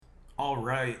All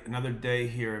right, another day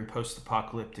here in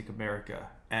post-apocalyptic America,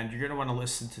 and you're going to want to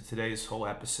listen to today's whole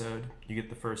episode. You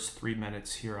get the first 3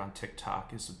 minutes here on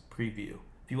TikTok as a preview.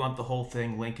 If you want the whole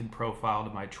thing, link in profile to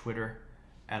my Twitter,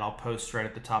 and I'll post right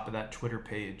at the top of that Twitter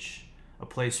page a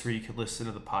place where you can listen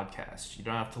to the podcast. You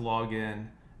don't have to log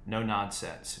in, no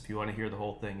nonsense. If you want to hear the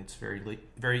whole thing, it's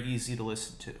very easy to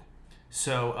listen to.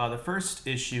 So the first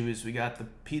issue is we got the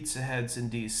pizza heads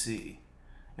in DC.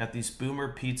 Got these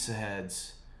boomer pizza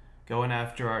heads going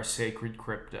after our sacred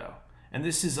crypto. And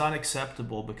this is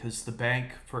unacceptable because the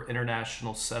Bank for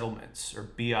International Settlements, or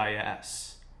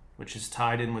BIS, which is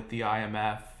tied in with the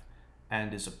IMF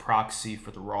and is a proxy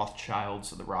for the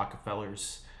Rothschilds and the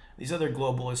Rockefellers, these other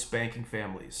globalist banking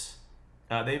families,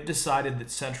 they've decided that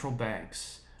central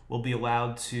banks will be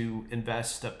allowed to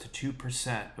invest up to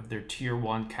 2% of their Tier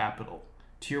 1 capital.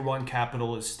 Tier 1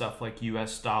 capital is stuff like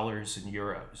US dollars and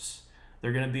euros.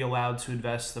 They're going to be allowed to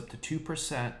invest up to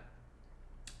 2%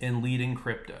 in leading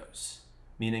cryptos,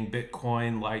 meaning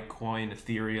Bitcoin, Litecoin,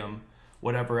 Ethereum,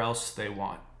 whatever else they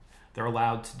want. They're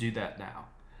allowed to do that now.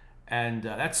 And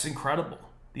that's incredible.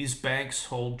 These banks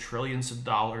hold trillions of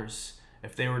dollars.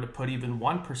 If they were to put even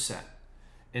 1%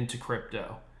 into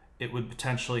crypto, it would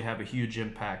potentially have a huge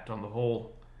impact on the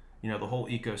whole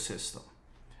ecosystem.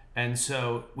 And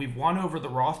so we've won over the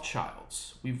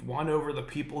Rothschilds. We've won over the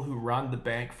people who run the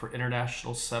Bank for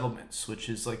International Settlements, which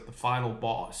is like the final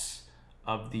boss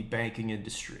of the banking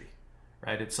industry,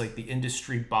 right? It's like the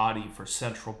industry body for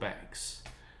central banks.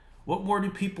 What more do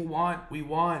people want? We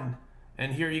won.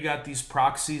 And here you got these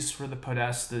proxies for the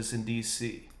Podestas in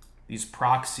DC. These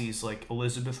proxies like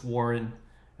Elizabeth Warren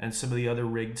and some of the other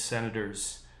rigged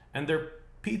senators. And they're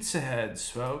pizza heads,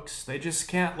 folks. They just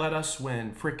can't let us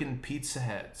win. Frickin' pizza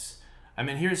heads. I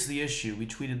mean, here's the issue. We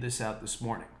tweeted this out this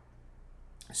morning.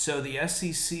 So the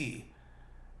SEC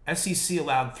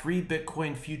allowed 3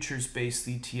 Bitcoin futures-based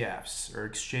ETFs, or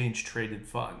exchange-traded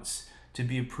funds, to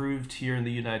be approved here in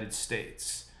the United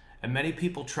States. And many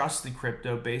people trusted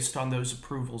crypto based on those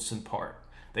approvals in part.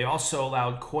 They also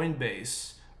allowed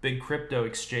Coinbase, big crypto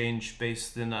exchange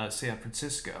based in San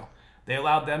Francisco. They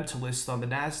allowed them to list on the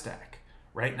NASDAQ,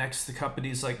 right next to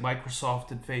companies like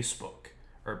Microsoft and Facebook,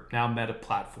 or now Meta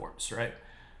platforms, right?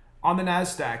 On the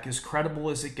NASDAQ, as credible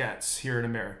as it gets here in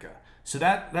America. So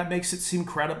that makes it seem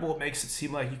credible. It makes it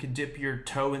seem like you can dip your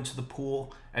toe into the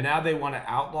pool. And now they want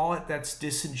to outlaw it. That's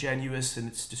disingenuous, and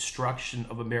it's destruction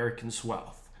of Americans'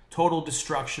 wealth. Total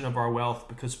destruction of our wealth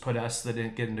because Podesta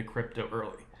didn't get into crypto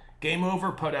early. Game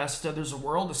over, Podesta. There's a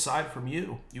world aside from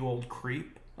you, you old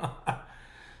creep.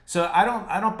 So I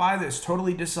don't buy this.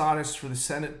 Totally dishonest for the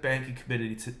Senate Banking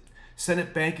Committee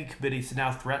to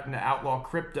now threaten to outlaw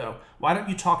crypto. Why don't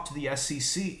you talk to the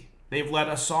SEC? They've led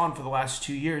us on for the last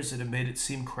 2 years and have made it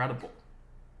seem credible.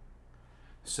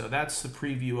 So that's the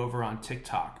preview over on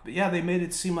TikTok. But yeah, they made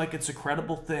it seem like it's a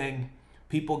credible thing.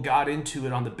 People got into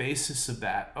it on the basis of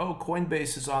that. Oh,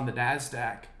 Coinbase is on the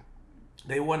NASDAQ.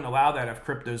 They wouldn't allow that if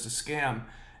crypto's a scam.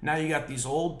 Now you got these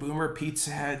old boomer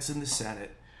pizza heads in the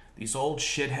Senate. These old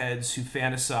shitheads who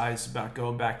fantasize about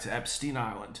going back to Epstein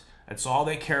Island. That's all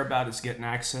they care about is getting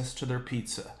access to their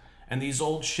pizza. And these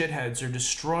old shitheads are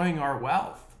destroying our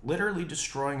wealth. Literally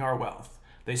destroying our wealth.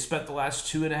 They spent the last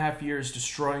 2.5 years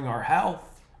destroying our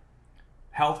health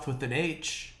with an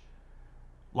H,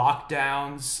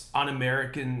 lockdowns,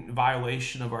 un-American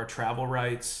violation of our travel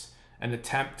rights, an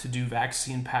attempt to do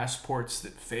vaccine passports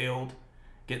that failed,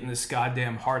 getting this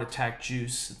goddamn heart attack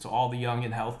juice into all the young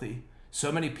and healthy.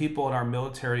 So many people in our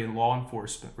military and law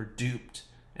enforcement were duped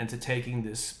into taking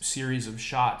this series of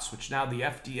shots, which now the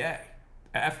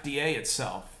FDA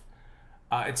itself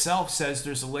says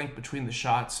there's a link between the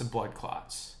shots and blood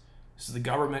clots. This is the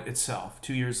government itself,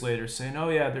 2 years later, saying, oh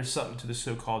yeah, there's something to the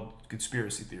so-called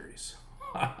conspiracy theories.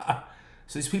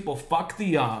 So these people fuck the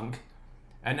young,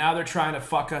 and now they're trying to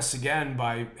fuck us again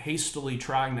by hastily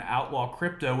trying to outlaw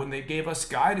crypto when they gave us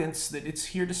guidance that it's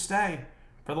here to stay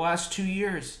for the last 2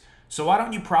 years. So why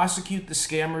don't you prosecute the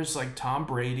scammers like Tom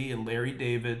Brady and Larry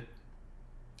David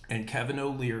and Kevin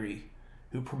O'Leary,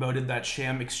 who promoted that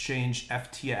sham exchange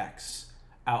FTX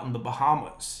out in the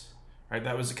Bahamas, right?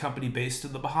 That was a company based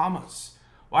in the Bahamas.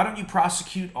 Why don't you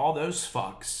prosecute all those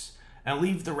fucks and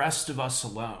leave the rest of us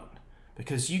alone?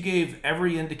 Because you gave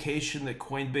every indication that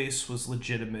Coinbase was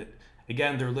legitimate.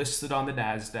 Again, they're listed on the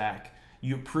NASDAQ.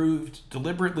 You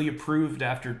deliberately approved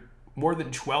after more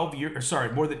than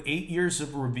 8 years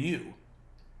of review.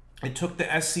 It took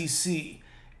the SEC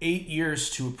 8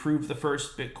 years to approve the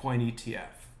first Bitcoin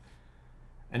ETF.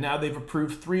 And now they've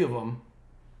approved 3 of them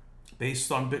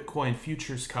based on Bitcoin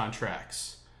futures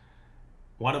contracts.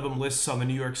 One of them lists on the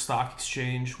New York Stock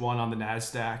Exchange, one on the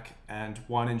NASDAQ, and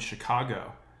one in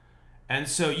Chicago. And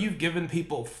so you've given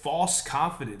people false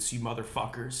confidence, you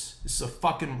motherfuckers. This is a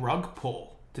fucking rug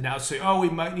pull to now say, oh, we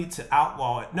might need to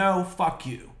outlaw it. No, fuck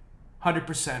you.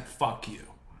 100% fuck you.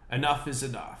 Enough is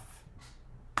enough.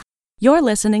 You're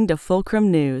listening to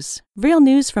Fulcrum News, real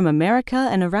news from America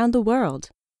and around the world.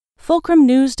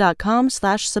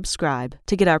 FulcrumNews.com/subscribe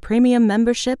to get our premium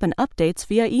membership and updates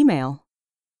via email.